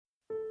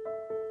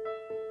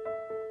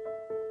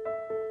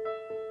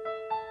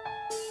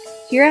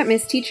Here at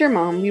Miss Teacher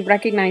Mom, we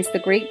recognize the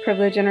great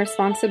privilege and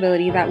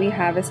responsibility that we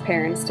have as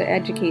parents to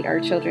educate our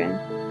children.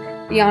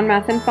 Beyond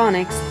math and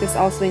phonics, this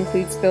also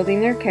includes building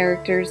their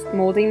characters,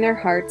 molding their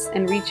hearts,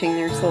 and reaching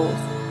their souls.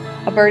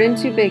 A burden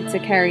too big to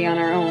carry on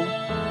our own.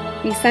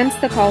 We sense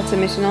the call to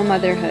missional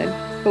motherhood,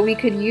 but we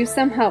could use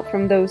some help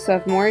from those who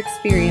have more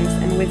experience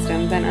and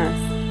wisdom than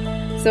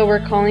us. So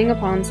we're calling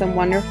upon some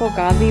wonderful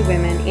godly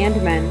women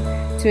and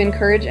men to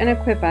encourage and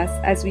equip us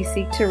as we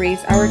seek to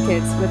raise our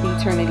kids with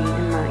eternity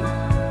in mind.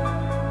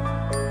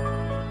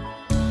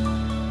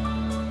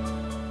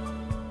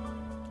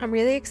 I'm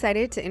really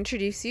excited to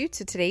introduce you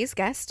to today's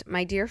guest,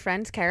 my dear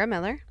friend, Kara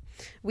Miller.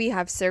 We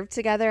have served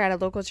together at a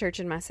local church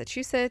in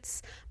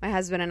Massachusetts. My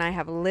husband and I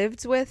have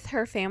lived with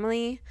her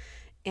family,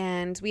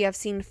 and we have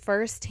seen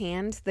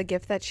firsthand the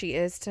gift that she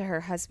is to her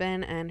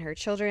husband and her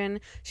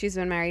children. She's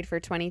been married for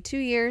 22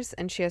 years,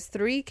 and she has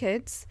 3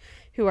 kids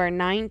who are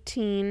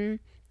 19,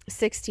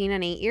 16,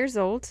 and 8 years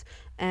old.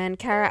 And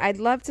Kara, I'd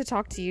love to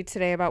talk to you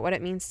today about what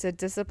it means to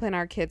discipline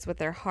our kids with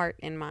their heart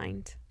in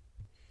mind.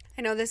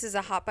 I know this is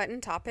a hot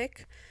button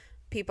topic.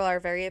 People are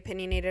very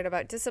opinionated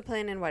about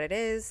discipline and what it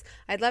is.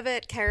 I'd love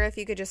it, Kara, if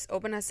you could just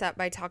open us up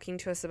by talking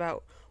to us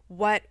about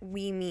what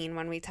we mean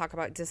when we talk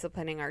about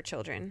disciplining our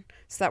children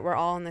so that we're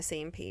all on the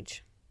same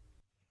page.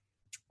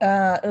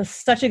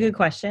 Such a good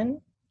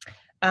question.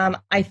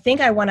 I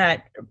think I want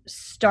to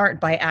start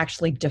by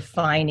actually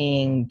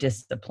defining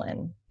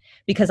discipline,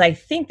 because I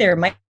think there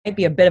might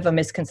be a bit of a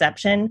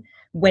misconception.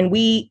 When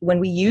we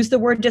use the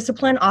word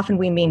discipline, often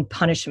we mean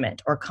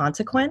punishment or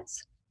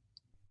consequence.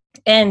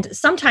 And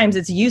sometimes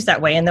it's used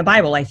that way in the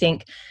Bible. I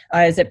think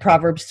is it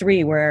Proverbs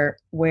 3 where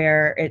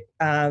it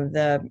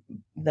the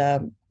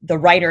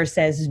writer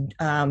says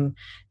when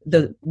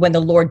the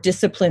Lord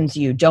disciplines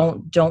you,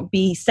 don't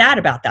be sad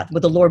about that.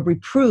 When the Lord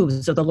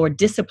reproves, or the Lord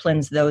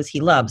disciplines those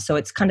he loves. So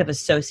it's kind of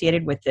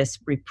associated with this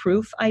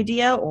reproof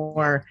idea,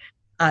 or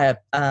kind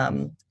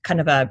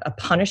of a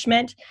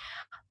punishment.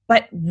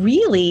 But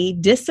really,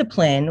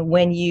 discipline,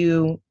 when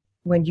you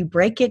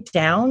break it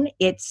down,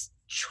 it's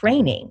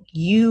training.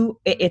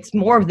 It's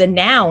more of the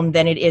noun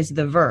than it is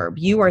the verb.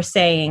 You are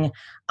saying,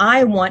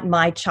 I want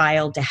my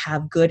child to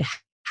have good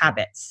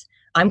habits.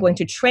 I'm going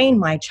to train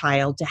my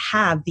child to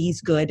have these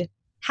good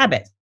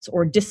habits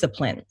or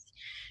disciplines.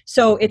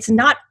 So it's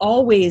not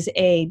always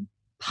a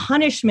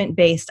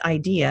punishment-based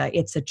idea.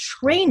 It's a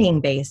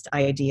training-based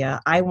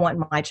idea. I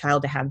want my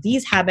child to have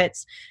these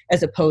habits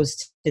as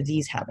opposed to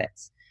these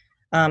habits.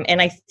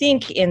 And I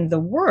think in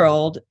the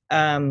world,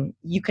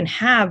 you can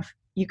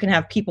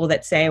have people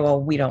that say, well,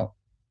 we don't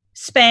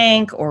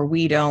spank, or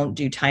we don't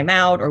do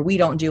timeout, or we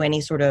don't do any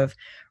sort of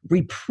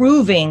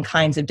reproving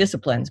kinds of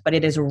disciplines. But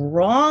it is a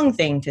wrong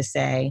thing to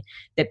say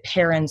that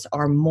parents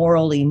are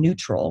morally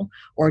neutral,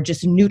 or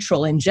just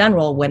neutral in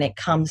general when it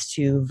comes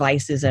to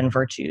vices and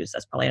virtues.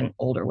 That's probably an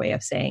older way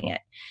of saying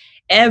it.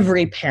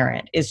 Every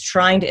parent is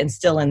trying to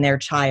instill in their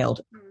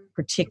child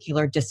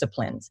particular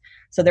disciplines.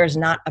 So there's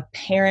not a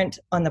parent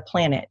on the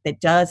planet that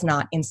does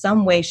not, in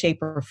some way, shape,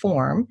 or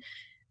form,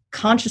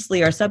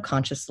 consciously or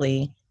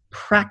subconsciously,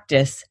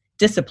 practice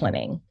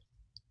disciplining.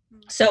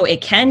 So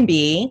it can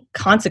be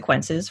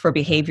consequences for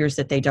behaviors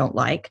that they don't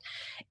like.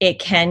 It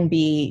can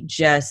be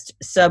just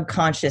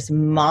subconscious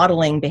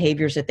modeling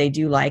behaviors that they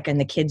do like, and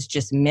the kids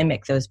just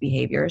mimic those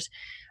behaviors.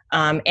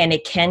 And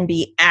it can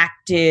be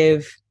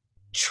active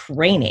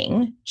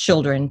training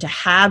children to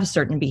have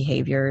certain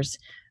behaviors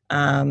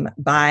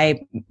by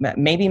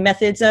maybe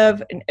methods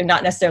of,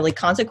 not necessarily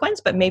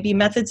consequence, but maybe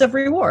methods of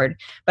reward.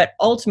 But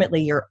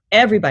ultimately,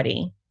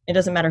 everybody, it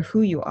doesn't matter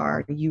who you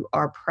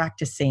are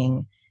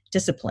practicing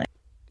discipline.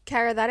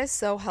 Kara, that is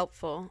so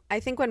helpful. I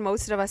think when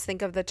most of us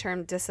think of the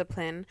term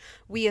discipline,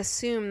 we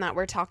assume that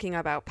we're talking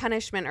about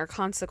punishment or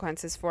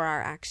consequences for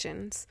our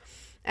actions.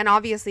 And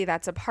obviously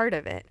that's a part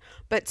of it.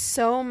 But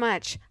so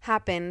much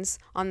happens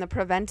on the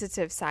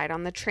preventative side,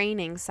 on the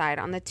training side,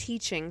 on the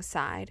teaching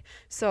side.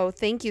 So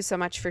thank you so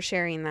much for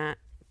sharing that.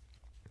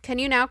 Can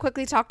you now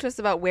quickly talk to us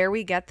about where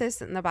we get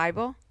this in the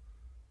Bible?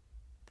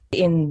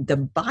 In the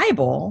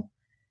Bible,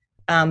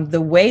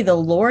 the way the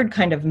Lord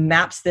kind of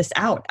maps this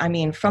out, I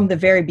mean, from the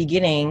very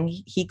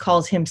beginning, he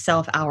calls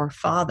himself our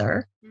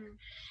Father,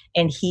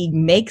 and he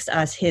makes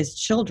us his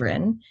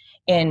children.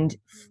 And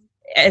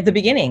at the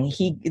beginning,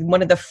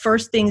 one of the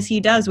first things he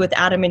does with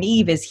Adam and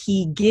Eve is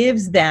he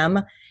gives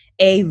them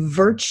a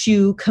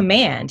virtue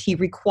command. He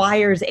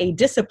requires a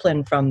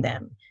discipline from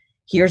them.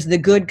 Here's the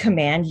good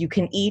command: you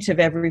can eat of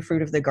every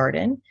fruit of the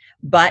garden,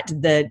 but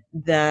the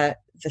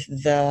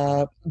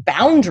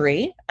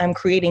boundary I'm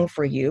creating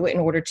for you in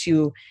order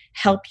to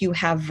help you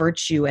have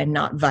virtue and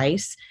not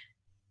vice,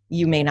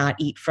 you may not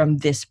eat from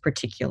this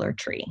particular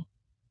tree.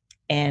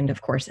 And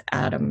of course,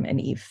 Adam and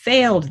Eve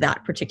failed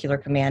that particular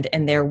command,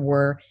 and there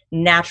were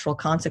natural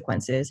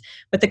consequences.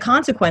 But the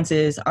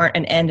consequences aren't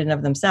an end in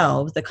of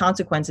themselves. The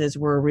consequences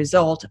were a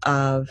result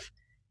of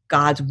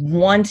God's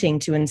wanting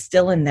to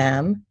instill in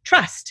them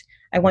trust.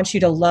 I want you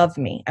to love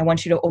me. I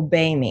want you to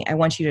obey me. I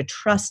want you to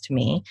trust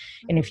me.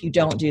 And if you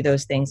don't do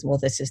those things, well,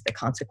 this is the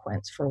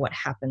consequence for what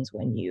happens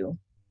when you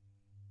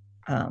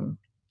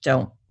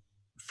don't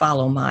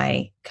follow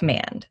my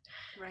command.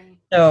 Right.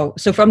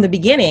 So from the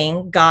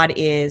beginning, God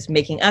is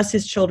making us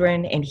his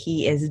children, and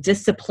he is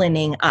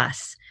disciplining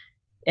us.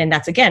 And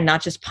that's, again,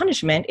 not just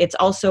punishment. It's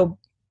also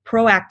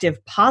proactive,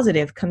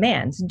 positive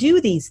commands.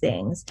 Do these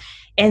things,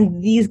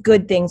 and these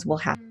good things will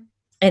happen.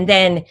 And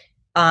then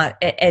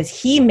as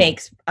he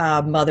makes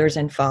mothers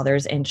and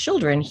fathers and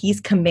children,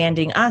 he's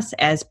commanding us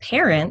as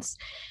parents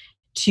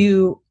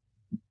to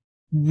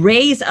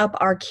raise up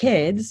our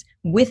kids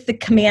with the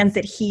commands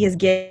that he is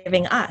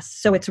giving us.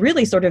 So it's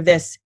really sort of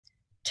this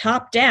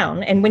top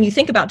down. And when you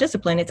think about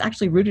discipline, it's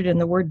actually rooted in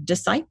the word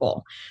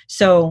disciple.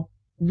 So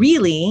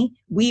really,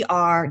 we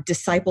are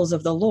disciples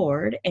of the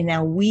Lord, and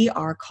now we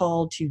are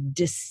called to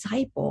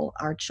disciple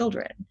our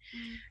children.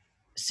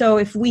 So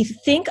if we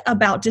think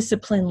about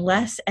discipline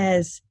less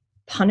as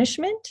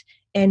punishment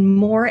and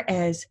more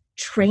as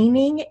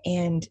training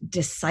and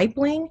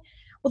discipling,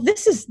 well,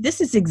 this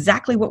is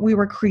exactly what we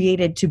were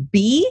created to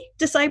be,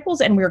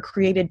 disciples, and we were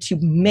created to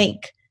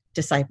make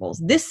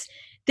disciples. This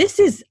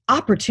is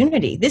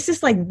opportunity. This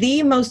is like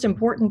the most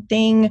important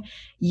thing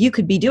you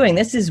could be doing.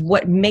 This is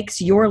what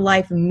makes your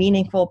life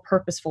meaningful,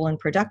 purposeful, and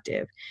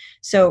productive.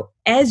 So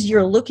as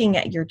you're looking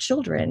at your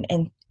children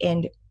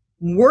and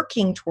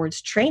working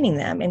towards training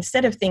them,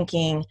 instead of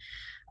thinking,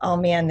 oh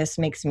man, this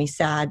makes me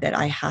sad that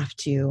I have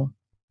to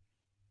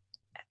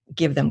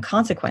give them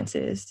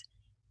consequences,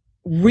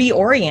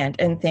 reorient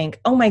and think,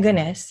 oh my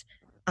goodness,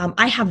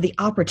 I have the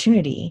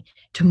opportunity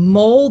to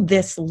mold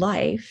this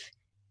life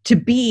to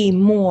be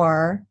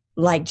more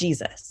like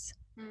Jesus,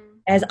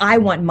 as I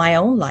want my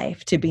own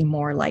life to be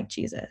more like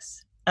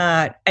Jesus.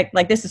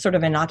 Like, this is sort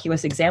of an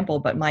innocuous example,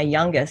 but my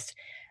youngest,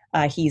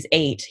 he's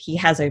 8. He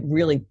has a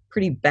really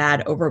pretty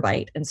bad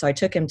overbite. And so I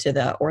took him to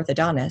the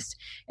orthodontist,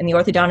 and the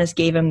orthodontist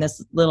gave him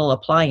this little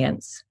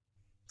appliance.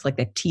 It's like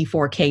the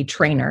T4K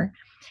trainer.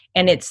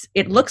 And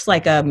it looks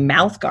like a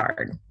mouth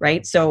guard,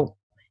 right? So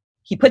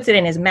he puts it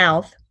in his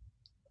mouth,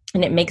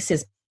 and it makes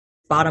his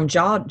bottom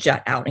jaw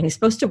jut out. And he's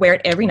supposed to wear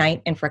it every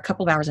night and for a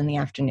couple of hours in the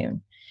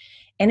afternoon.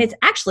 And it's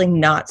actually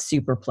not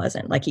super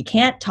pleasant. Like, he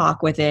can't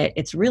talk with it.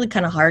 It's really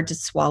kind of hard to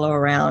swallow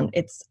around.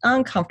 It's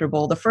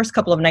uncomfortable. The first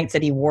couple of nights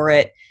that he wore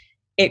it,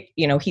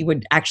 he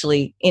would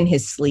actually, in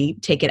his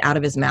sleep, take it out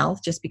of his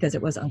mouth just because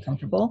it was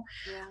uncomfortable.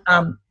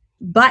 Yeah.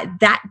 But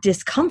that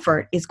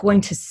discomfort is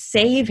going to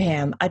save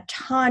him a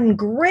ton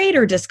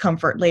greater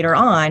discomfort later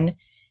on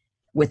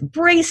with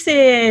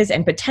braces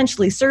and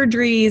potentially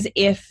surgeries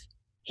if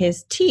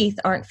his teeth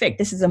aren't fixed.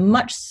 This is a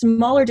much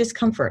smaller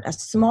discomfort, a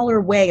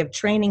smaller way of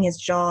training his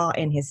jaw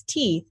and his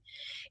teeth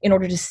in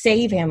order to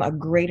save him a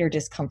greater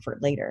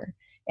discomfort later.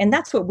 And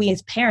that's what we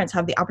as parents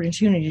have the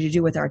opportunity to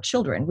do with our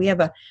children.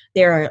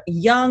 They're a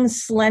young,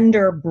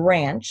 slender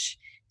branch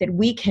that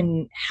we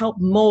can help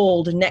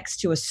mold next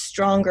to a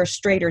stronger,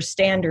 straighter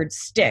standard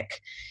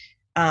stick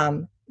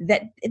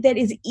that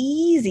is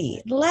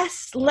easy,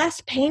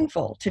 less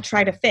painful to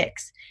try to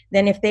fix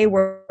than if they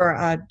were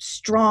a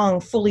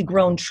strong, fully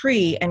grown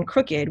tree and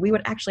crooked. We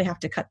would actually have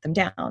to cut them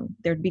down.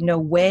 There'd be no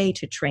way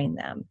to train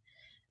them.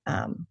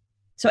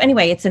 So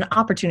anyway, it's an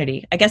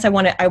opportunity. I guess I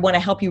want to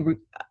help you,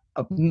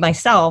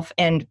 myself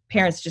and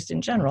parents just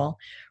in general,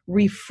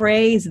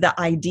 rephrase the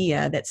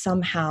idea that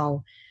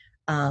somehow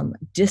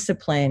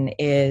discipline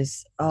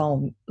is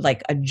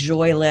like a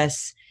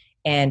joyless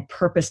and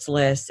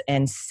purposeless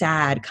and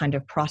sad kind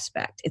of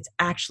prospect. It's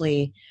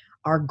actually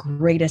our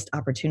greatest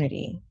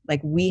opportunity. Like,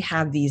 we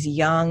have these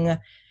young,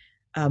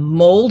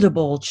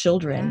 moldable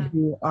children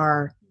who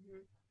are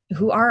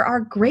our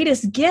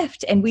greatest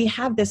gift, and we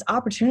have this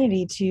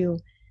opportunity to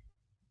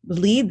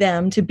lead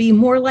them to be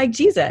more like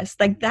Jesus.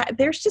 Like that,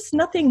 there's just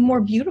nothing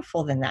more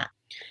beautiful than that.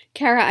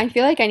 Kara, I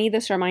feel like I need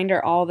this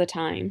reminder all the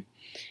time.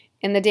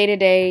 In the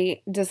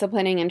day-to-day,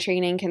 disciplining and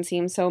training can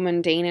seem so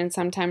mundane, and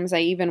sometimes I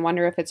even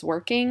wonder if it's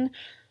working.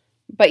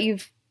 But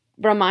you've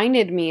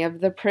reminded me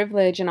of the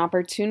privilege and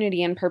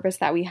opportunity and purpose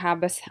that we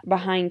have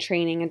behind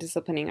training and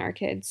disciplining our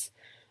kids.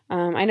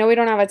 I know we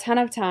don't have a ton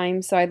of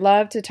time, so I'd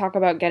love to talk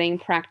about getting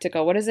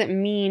practical. What does it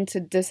mean to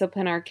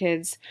discipline our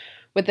kids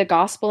with the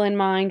gospel in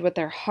mind, with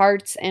their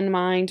hearts in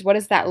mind? What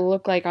does that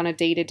look like on a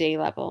day-to-day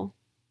level?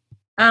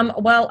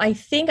 Well, I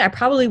think I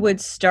probably would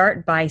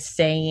start by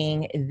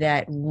saying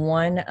that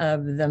one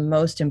of the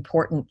most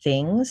important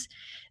things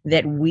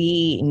that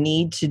we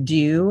need to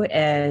do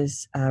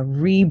as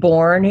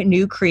reborn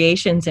new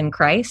creations in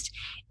Christ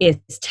is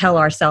tell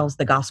ourselves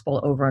the gospel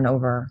over and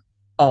over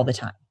all the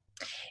time.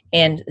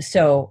 And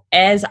so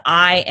as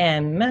I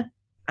am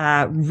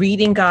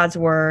reading God's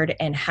word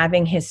and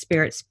having his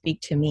Spirit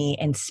speak to me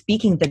and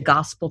speaking the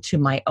gospel to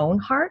my own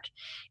heart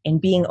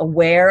and being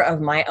aware of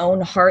my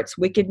own heart's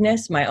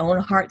wickedness, my own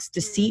heart's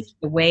deceit,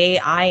 the way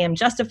I am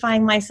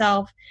justifying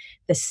myself,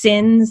 the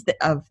sins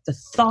of the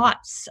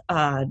thoughts,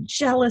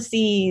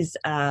 jealousies,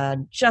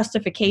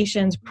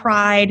 justifications,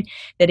 pride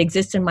that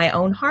exist in my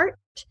own heart.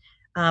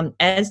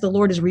 As the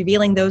Lord is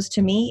revealing those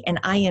to me and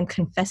I am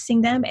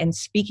confessing them and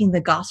speaking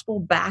the gospel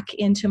back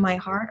into my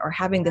heart, or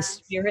having the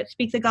Spirit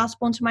speak the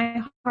gospel into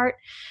my heart,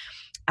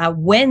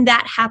 when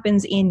that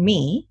happens in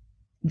me,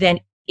 then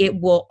it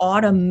will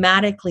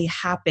automatically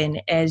happen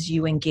as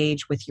you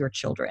engage with your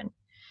children.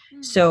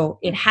 So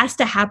it has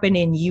to happen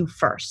in you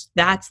first.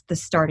 That's the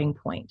starting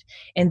point.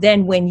 And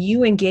then when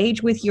you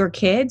engage with your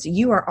kids,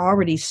 you are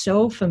already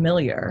so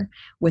familiar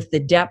with the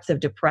depth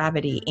of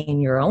depravity in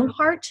your own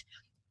heart,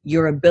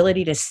 your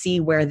ability to see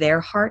where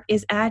their heart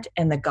is at,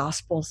 and the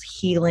gospel's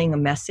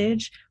healing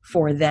message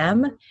for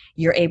them.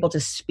 You're able to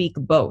speak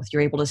both.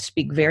 You're able to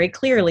speak very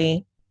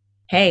clearly,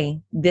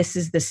 hey, this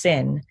is the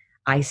sin.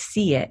 I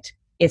see it.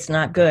 It's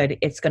not good.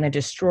 It's going to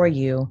destroy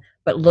you.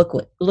 But look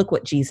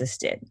what Jesus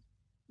did.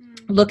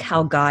 Look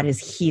how God is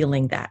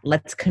healing that.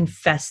 Let's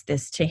confess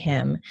this to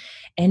him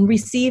and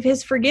receive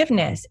his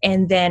forgiveness,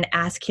 and then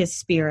ask his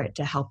Spirit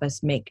to help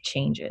us make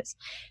changes.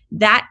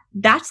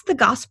 That's the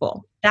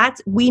gospel.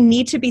 We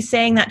need to be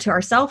saying that to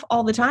ourselves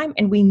all the time,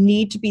 and we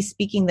need to be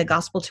speaking the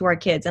gospel to our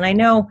kids. And I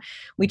know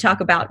we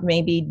talk about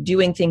maybe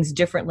doing things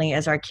differently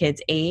as our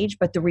kids age,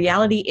 but the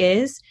reality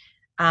is,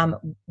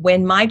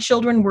 when my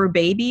children were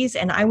babies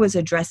and I was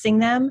addressing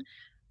them,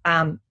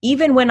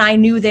 even when I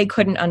knew they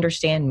couldn't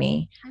understand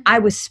me, I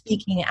was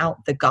speaking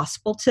out the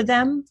gospel to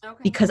them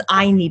because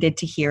I needed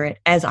to hear it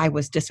as I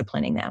was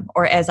disciplining them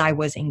or as I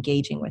was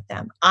engaging with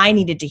them. I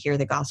needed to hear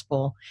the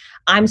gospel.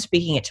 I'm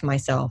speaking it to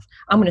myself.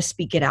 I'm going to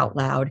speak it out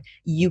loud.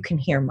 You can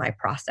hear my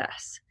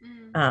process.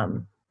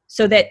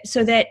 So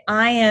that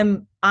I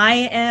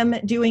am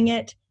doing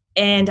it,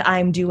 and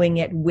I'm doing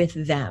it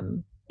with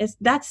them.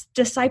 That's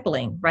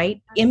discipling,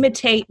 right?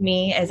 Imitate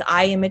me as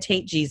I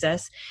imitate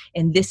Jesus,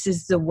 and this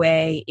is the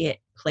way it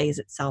plays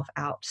itself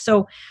out.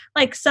 So,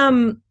 like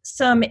some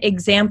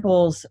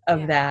examples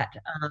of that,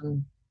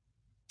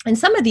 and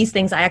some of these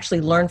things I actually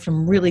learned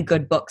from really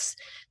good books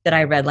that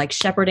I read. Like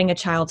Shepherding a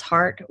Child's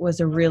Heart was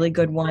a really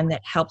good one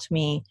that helped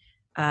me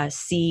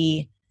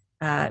see.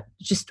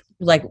 Just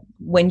like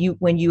when you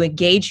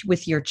engage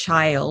with your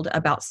child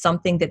about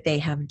something that they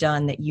have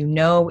done that you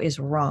know is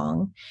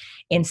wrong,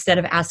 instead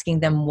of asking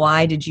them,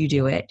 why did you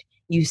do it?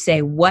 You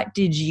say, what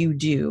did you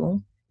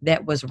do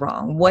that was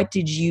wrong? What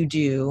did you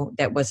do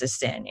that was a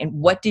sin? And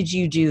what did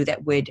you do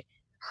that would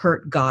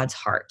hurt God's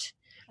heart?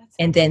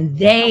 And then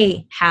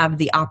they have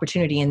the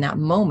opportunity in that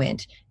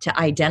moment to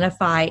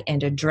identify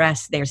and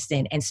address their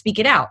sin and speak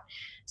it out.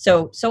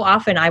 So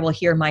often I will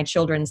hear my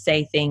children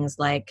say things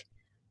like,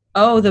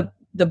 oh,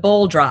 the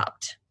bowl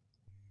dropped.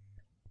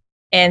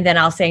 And then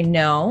I'll say,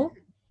 no,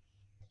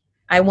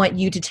 I want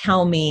you to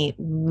tell me,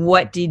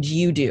 what did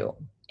you do?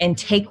 And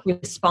take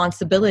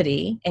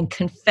responsibility and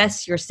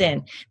confess your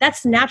sin.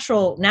 That's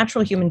natural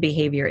human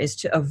behavior, is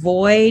to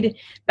avoid,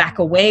 back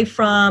away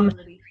from,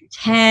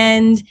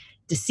 pretend,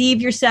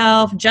 deceive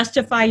yourself,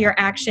 justify your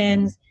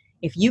actions.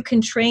 If you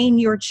can train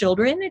your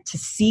children to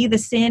see the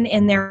sin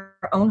in their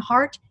own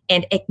heart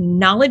and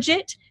acknowledge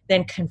it,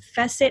 then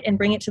confess it and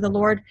bring it to the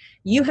Lord,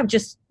 you have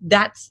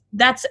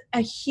that's a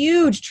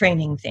huge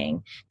training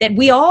thing that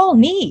we all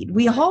need.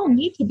 We all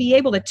need to be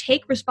able to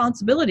take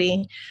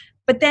responsibility,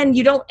 but then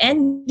you don't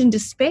end in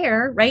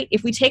despair, right?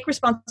 If we take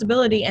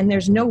responsibility and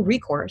there's no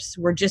recourse,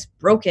 we're just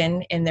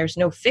broken and there's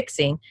no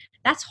fixing,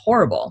 that's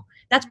horrible.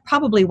 That's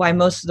probably why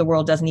most of the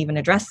world doesn't even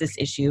address this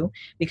issue,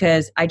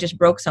 because I just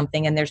broke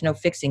something and there's no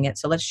fixing it.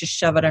 So let's just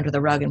shove it under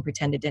the rug and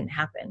pretend it didn't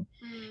happen.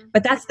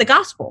 But that's the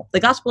gospel. The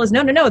gospel is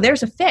no,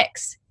 there's a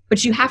fix.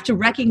 But you have to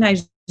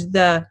recognize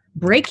the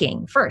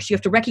breaking first. You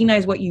have to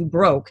recognize what you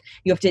broke.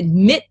 You have to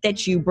admit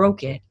that you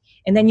broke it.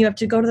 And then you have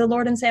to go to the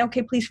Lord and say,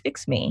 okay, please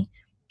fix me.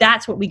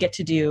 That's what we get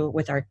to do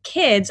with our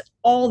kids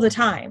all the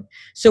time.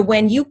 So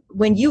when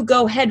you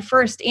go head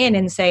first in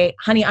and say,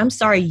 honey, I'm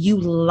sorry, you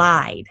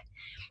lied.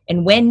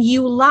 And when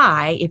you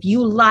lie, if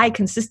you lie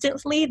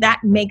consistently,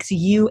 that makes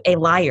you a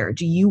liar.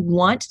 Do you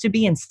want to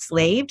be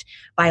enslaved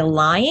by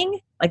lying?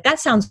 Like, that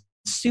sounds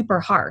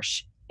super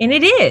harsh. And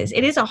it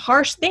is a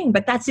harsh thing,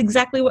 but that's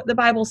exactly what the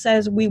Bible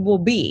says we will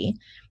be.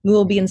 We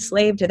will be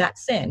enslaved to that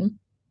sin.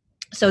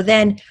 So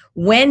then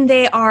when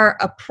they are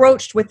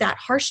approached with that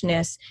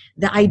harshness,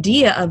 the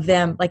idea of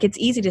them, like, it's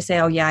easy to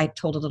say, oh yeah, I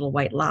told a little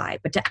white lie,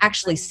 but to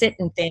actually sit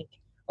and think,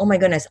 oh my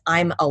goodness,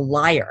 I'm a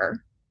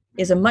liar,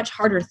 is a much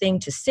harder thing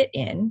to sit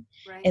in.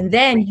 Right. And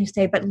then you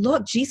say, but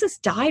look, Jesus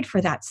died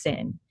for that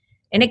sin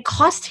and it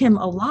cost him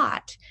a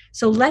lot.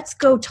 So let's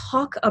go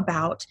talk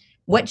about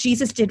what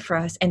Jesus did for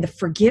us and the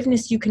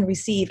forgiveness you can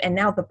receive, and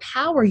now the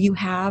power you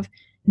have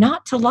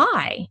not to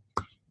lie.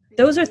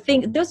 Those are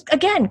things,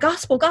 again,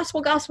 gospel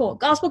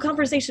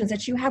conversations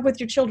that you have with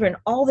your children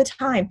all the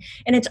time.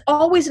 And it's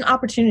always an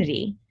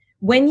opportunity.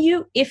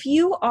 If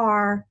you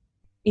are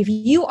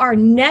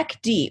neck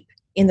deep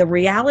in the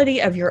reality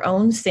of your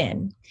own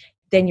sin,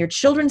 then your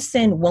children's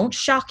sin won't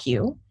shock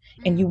you,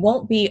 and you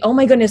won't be, oh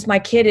my goodness, my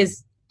kid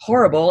is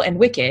horrible and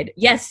wicked.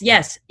 Yes,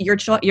 your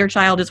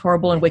child is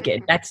horrible and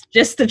wicked. That's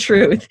just the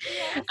truth.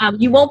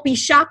 You won't be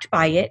shocked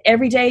by it.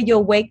 Every day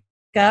you'll wake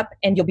up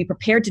and you'll be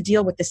prepared to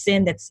deal with the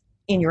sin that's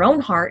in your own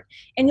heart,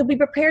 and you'll be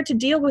prepared to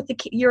deal with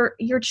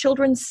your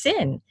children's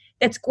sin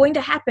that's going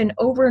to happen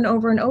over and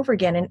over and over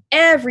again. And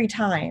every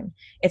time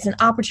it's an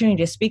opportunity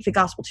to speak the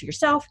gospel to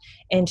yourself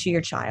and to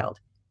your child.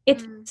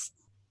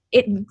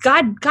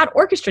 God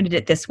orchestrated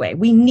it this way.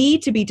 We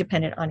need to be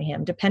dependent on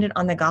him, dependent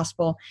on the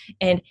gospel,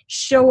 and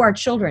show our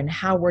children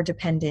how we're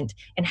dependent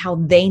and how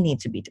they need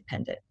to be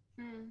dependent.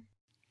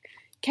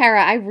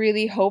 Kara, I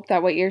really hope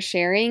that what you're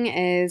sharing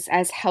is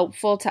as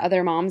helpful to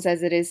other moms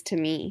as it is to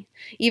me.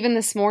 Even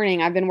this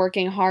morning, I've been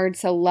working hard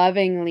to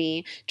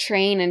lovingly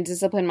train and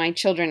discipline my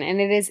children,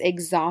 and it is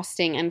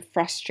exhausting and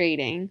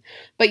frustrating.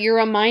 But you're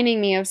reminding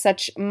me of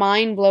such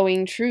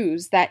mind-blowing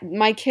truths that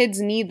my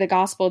kids need the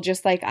gospel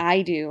just like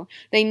I do.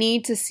 They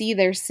need to see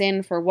their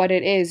sin for what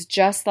it is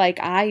just like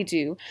I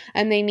do,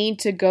 and they need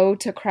to go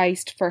to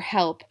Christ for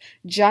help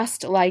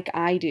just like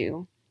I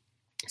do.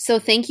 So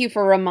thank you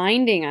for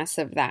reminding us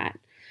of that.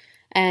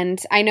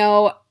 And I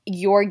know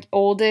your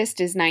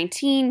oldest is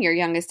 19, your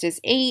youngest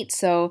is 8,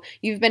 so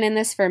you've been in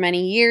this for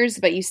many years,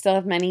 but you still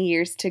have many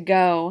years to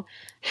go.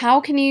 How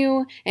can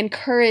you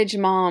encourage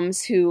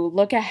moms who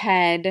look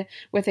ahead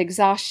with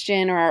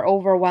exhaustion or are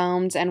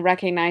overwhelmed and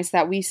recognize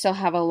that we still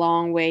have a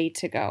long way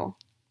to go?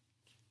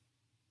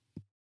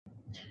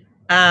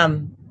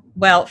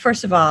 Well,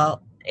 first of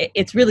all,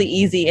 it's really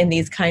easy in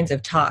these kinds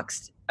of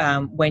talks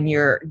when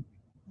you're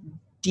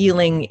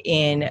dealing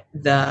in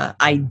the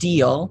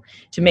ideal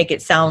to make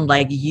it sound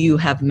like you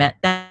have met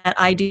that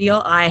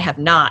ideal. I have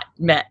not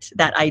met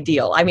that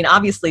ideal. I mean,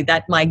 obviously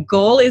that my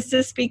goal is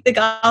to speak the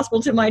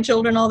gospel to my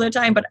children all the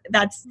time, but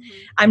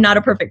I'm not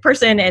a perfect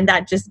person and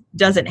that just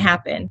doesn't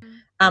happen.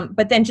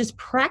 But then just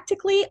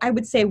practically, I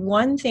would say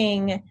one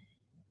thing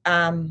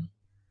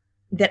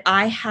that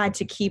I had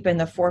to keep in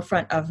the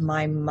forefront of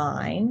my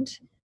mind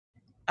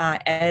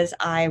as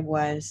I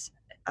was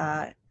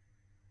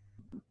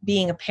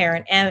being a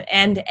parent and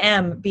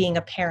am being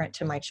a parent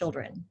to my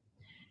children.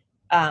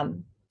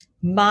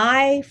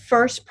 My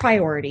first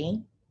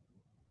priority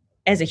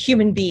as a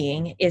human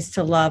being is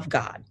to love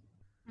God.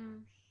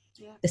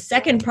 Yeah. The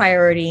second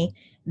priority,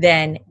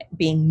 then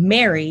being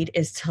married,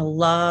 is to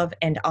love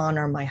and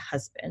honor my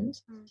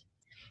husband.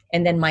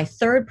 And then my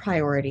third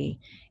priority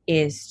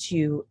is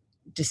to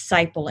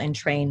disciple and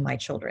train my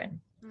children.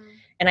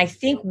 And I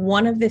think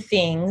one of the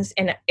things,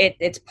 and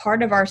it's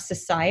part of our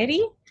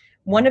society,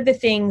 one of the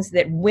things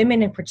that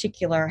women in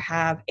particular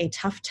have a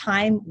tough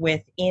time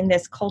with in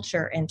this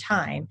culture and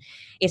time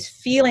is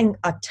feeling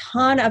a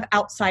ton of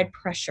outside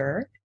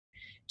pressure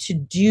to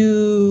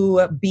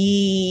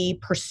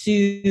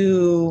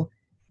pursue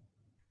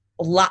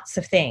lots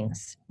of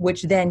things,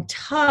 which then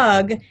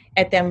tug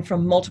at them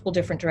from multiple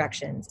different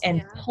directions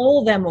and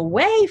pull them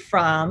away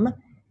from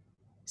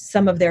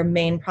some of their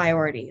main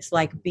priorities,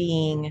 like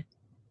being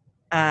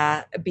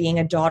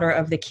a daughter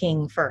of the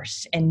King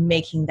first and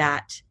making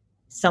that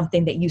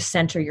something that you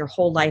center your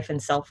whole life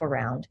and self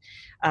around,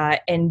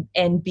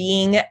 and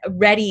being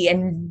ready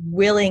and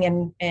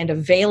willing and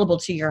available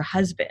to your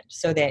husband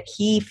so that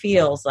he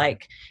feels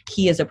like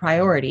he is a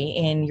priority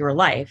in your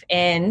life,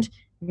 and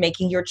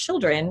making your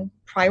children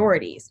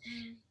priorities.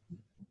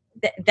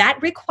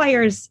 That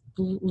requires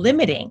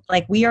limiting.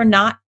 Like we are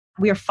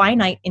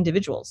finite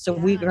individuals. So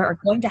we are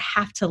going to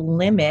have to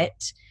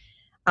limit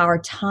our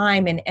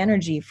time and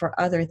energy for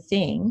other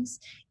things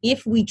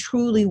if we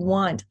truly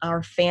want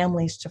our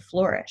families to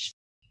flourish.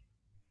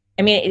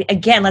 I mean,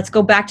 again, let's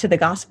go back to the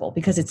gospel,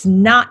 because it's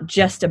not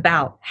just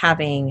about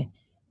having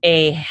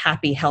a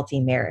happy, healthy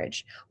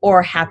marriage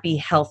or happy,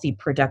 healthy,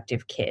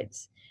 productive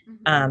kids.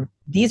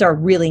 These are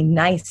really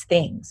nice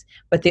things,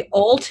 but the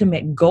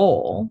ultimate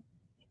goal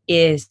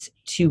is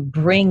to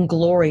bring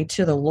glory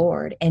to the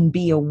Lord and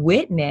be a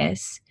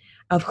witness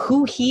of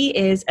who he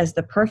is as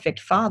the perfect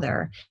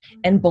father,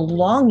 and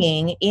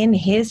belonging in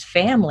his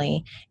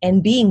family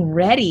and being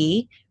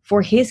ready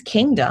for his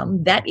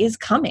kingdom that is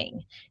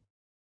coming.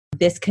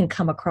 This can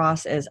come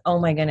across as, oh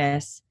my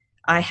goodness,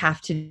 I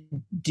have to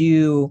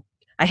do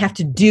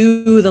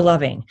the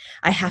loving.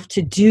 I have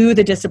to do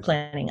the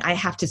disciplining. I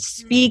have to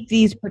speak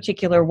these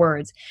particular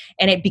words.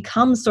 And it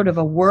becomes sort of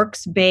a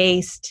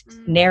works-based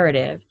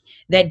narrative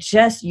that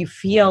just you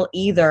feel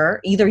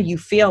either you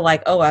feel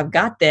like, oh, I've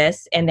got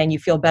this, and then you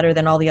feel better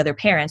than all the other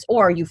parents,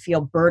 or you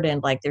feel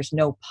burdened like there's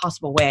no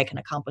possible way I can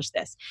accomplish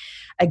this.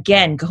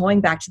 Again,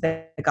 going back to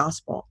the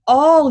gospel,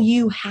 all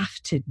you have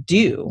to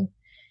do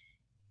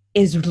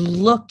is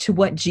look to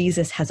what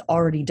Jesus has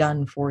already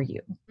done for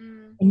you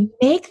and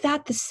make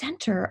that the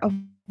center of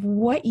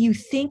what you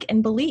think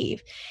and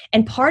believe.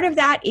 And part of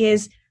that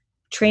is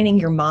training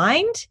your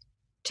mind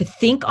to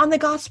think on the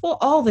gospel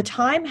all the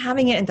time,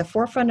 having it in the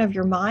forefront of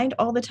your mind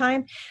all the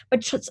time. But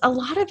just, a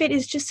lot of it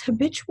is just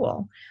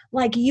habitual.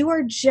 Like you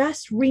are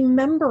just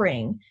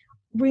remembering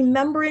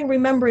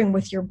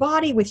with your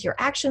body, with your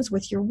actions,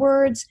 with your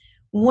words,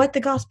 what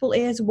the gospel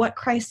is, what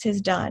Christ has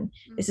done.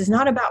 This is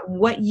not about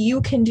what you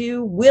can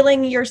do,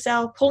 pulling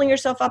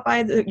yourself up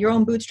by your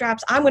own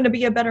bootstraps. I'm going to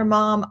be a better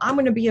mom. I'm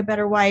going to be a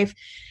better wife.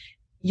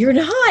 You're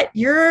not.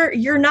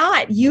 You're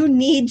not. You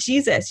need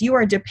Jesus. You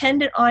are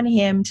dependent on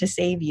him to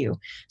save you.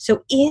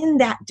 So in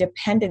that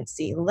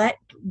dependency,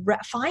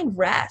 find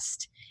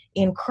rest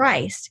in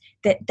Christ.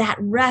 That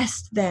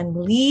rest then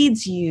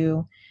leads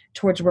you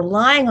towards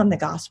relying on the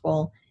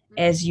gospel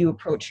as you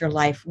approach your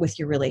life with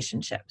your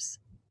relationships.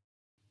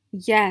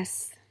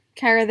 Yes,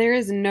 Kara, there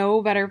is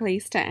no better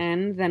place to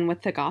end than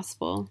with the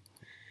gospel.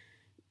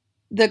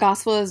 The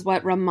gospel is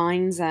what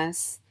reminds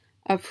us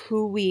of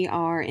who we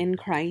are in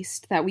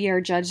Christ, that we are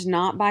judged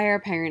not by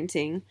our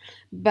parenting,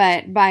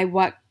 but by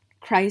what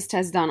Christ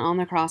has done on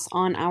the cross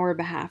on our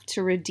behalf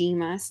to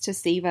redeem us, to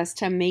save us,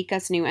 to make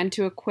us new, and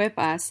to equip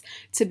us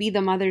to be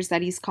the mothers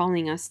that He's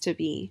calling us to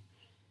be.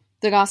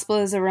 The gospel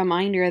is a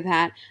reminder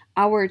that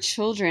our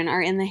children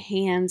are in the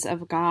hands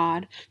of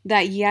God,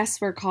 that yes,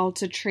 we're called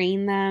to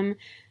train them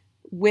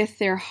with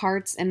their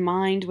hearts and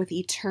mind, with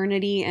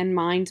eternity in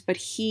mind, but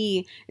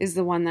He is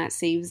the one that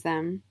saves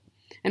them.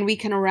 And we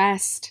can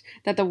rest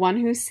that the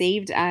one who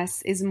saved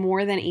us is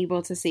more than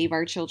able to save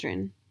our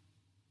children.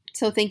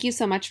 So thank you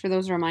so much for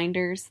those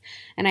reminders.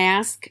 And I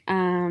ask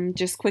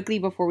just quickly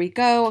before we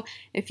go,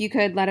 if you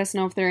could let us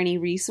know if there are any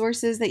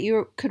resources that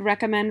you could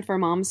recommend for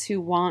moms who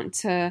want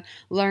to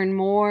learn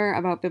more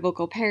about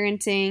biblical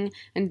parenting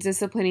and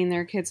disciplining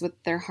their kids with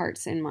their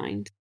hearts in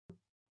mind.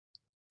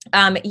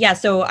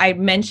 So I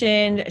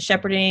mentioned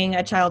Shepherding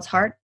a Child's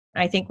Heart.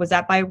 I think was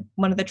that by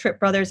one of the Tripp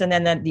brothers, and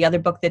then the other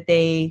book that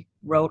they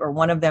wrote, or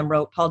one of them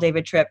wrote, Paul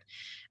David Tripp,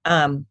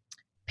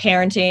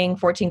 Parenting,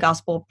 14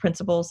 Gospel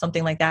Principles,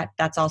 something like that.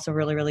 That's also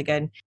really, really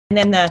good. And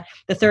then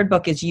the third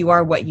book is You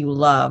Are What You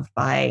Love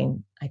by,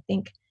 I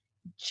think,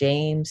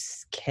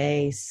 James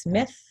K.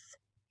 Smith.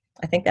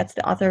 I think that's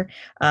the author.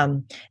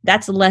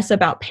 That's less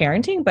about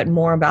parenting, but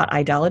more about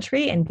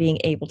idolatry and being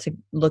able to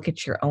look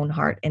at your own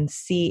heart and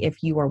see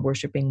if you are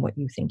worshiping what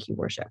you think you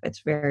worship. It's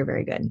very,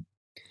 very good.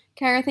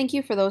 Kara, thank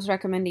you for those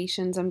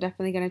recommendations. I'm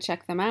definitely going to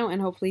check them out,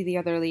 and hopefully the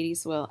other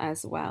ladies will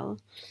as well.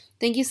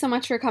 Thank you so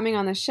much for coming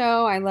on the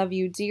show. I love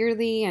you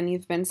dearly, and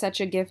you've been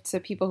such a gift to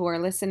people who are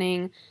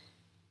listening.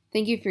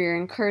 Thank you for your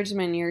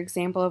encouragement and your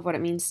example of what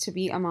it means to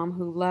be a mom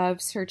who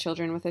loves her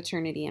children with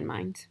eternity in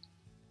mind.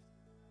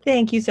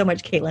 Thank you so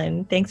much,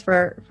 Caitlin. Thanks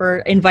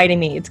for inviting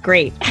me. It's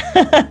great.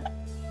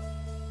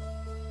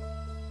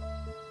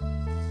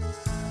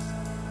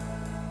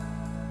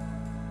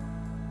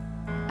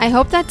 I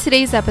hope that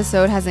today's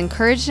episode has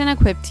encouraged and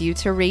equipped you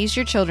to raise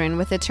your children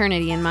with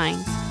eternity in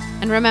mind.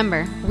 And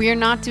remember, we are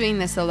not doing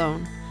this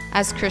alone.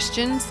 As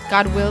Christians,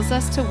 God wills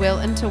us to will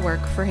and to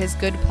work for His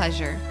good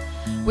pleasure.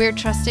 We are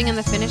trusting in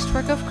the finished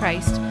work of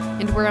Christ,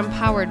 and we're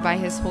empowered by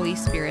His Holy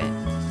Spirit.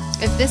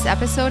 If this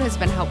episode has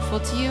been helpful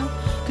to you,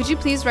 could you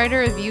please write a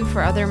review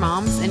for other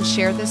moms and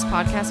share this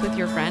podcast with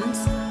your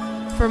friends?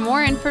 For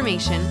more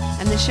information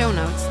and the show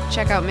notes,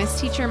 check out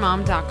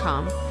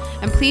MissTeacherMom.com.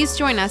 And please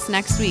join us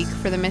next week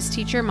for the Miss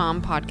Teacher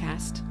Mom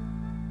podcast.